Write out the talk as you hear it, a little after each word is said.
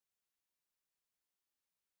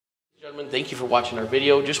Gentlemen, thank you for watching our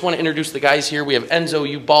video. Just want to introduce the guys here. We have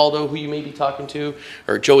Enzo Ubaldo, who you may be talking to,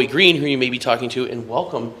 or Joey Green, who you may be talking to, and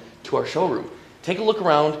welcome to our showroom. Take a look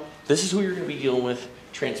around. This is who you're going to be dealing with.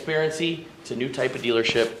 Transparency. It's a new type of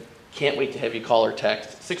dealership. Can't wait to have you call or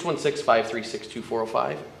text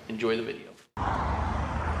 616-536-2405. Enjoy the video.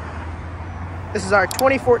 This is our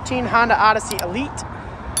 2014 Honda Odyssey Elite.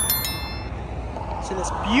 So this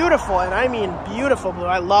beautiful, and I mean beautiful blue.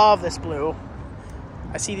 I love this blue.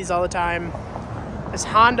 I see these all the time. This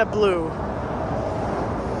Honda blue.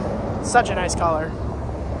 Such a nice color.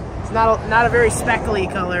 It's not a very speckly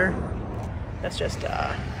color. That's just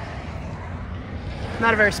not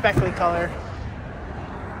a very speckly color.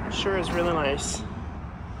 It sure is really nice.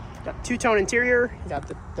 Got two-tone interior. You got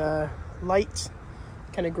the light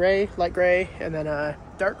kind of gray, light gray, and then a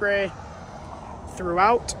dark gray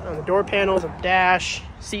throughout on the door panels, of dash,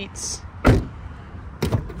 seats,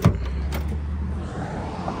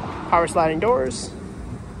 power sliding doors.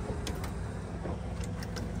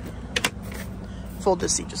 Fold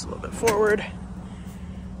this seat just a little bit forward.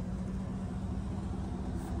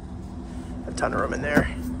 A ton of room in there.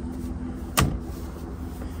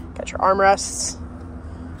 Got your armrests.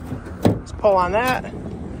 Just pull on that.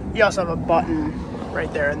 You also have a button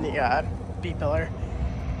right there in the B-pillar.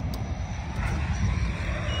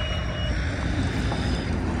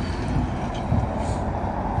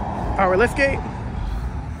 Power liftgate.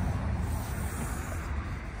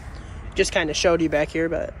 Just kind of showed you back here,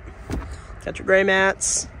 but got your gray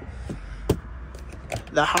mats.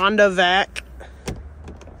 The Honda vac.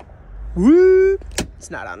 Woo!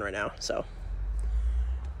 It's not on right now, so.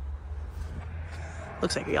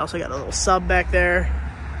 Looks like we also got a little sub back there.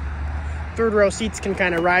 Third row seats can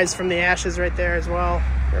kind of rise from the ashes right there as well,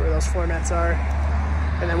 wherever those floor mats are.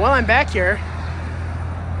 And then while I'm back here,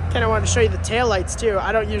 kind of wanted to show you the tail lights too.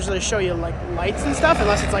 I don't usually show you like lights and stuff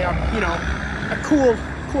unless it's like a cool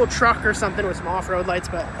truck or something with some off-road lights,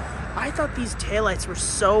 but I thought these tail lights were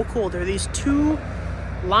so cool. They're these two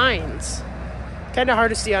lines. Kind of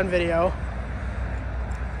hard to see on video.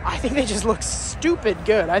 I think they just look stupid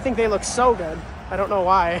good. I think they look so good. I don't know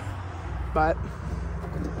why, but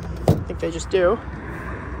I think they just do.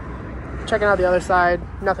 Checking out the other side,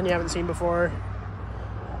 nothing you haven't seen before.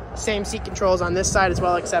 Same seat controls on this side as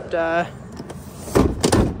well, except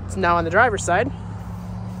it's now on the driver's side.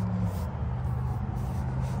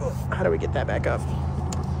 How do we get that back up?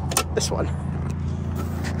 This one.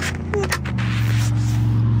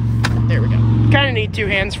 There we go. Kind of need two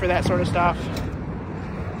hands for that sort of stuff.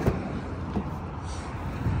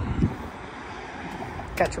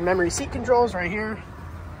 Got your memory seat controls right here.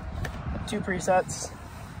 2 presets.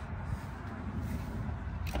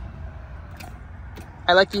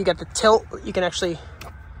 I like that you got the tilt. You can actually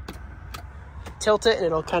tilt it and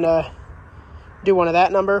it'll kind of do one of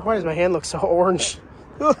that number. Why does my hand look so orange?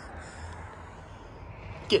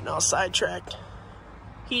 Getting all sidetracked.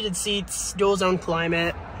 Heated seats, dual zone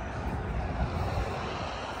climate.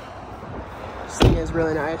 This thing is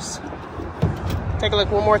really nice. Take a look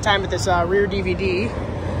one more time at this rear DVD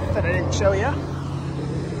that I didn't show you.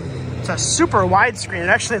 It's a super wide screen. It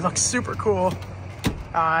actually looks super cool.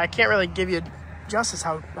 I can't really give you justice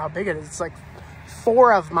how big it is. It's like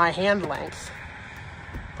 4 of my hand length.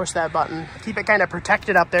 Push that button. Keep it kind of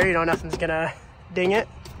protected up there. You know, nothing's gonna ding it.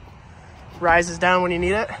 Rises down when you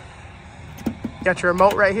need it. Got your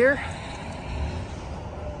remote right here.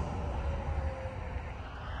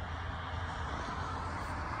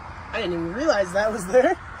 I didn't even realize that was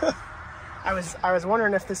there. I was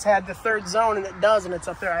wondering if this had the 3rd zone, and it does, and it's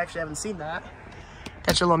up there. I actually haven't seen that.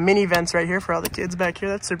 Got your little mini vents right here for all the kids back here.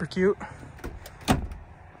 That's super cute.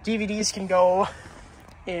 DVDs can go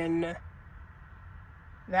in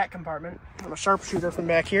that compartment. I'm a sharpshooter from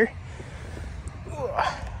back here.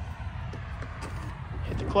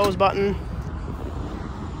 Hit the close button.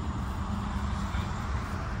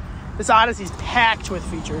 This Odyssey's packed with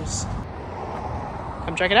features.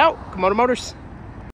 Come check it out. Komodo Motors.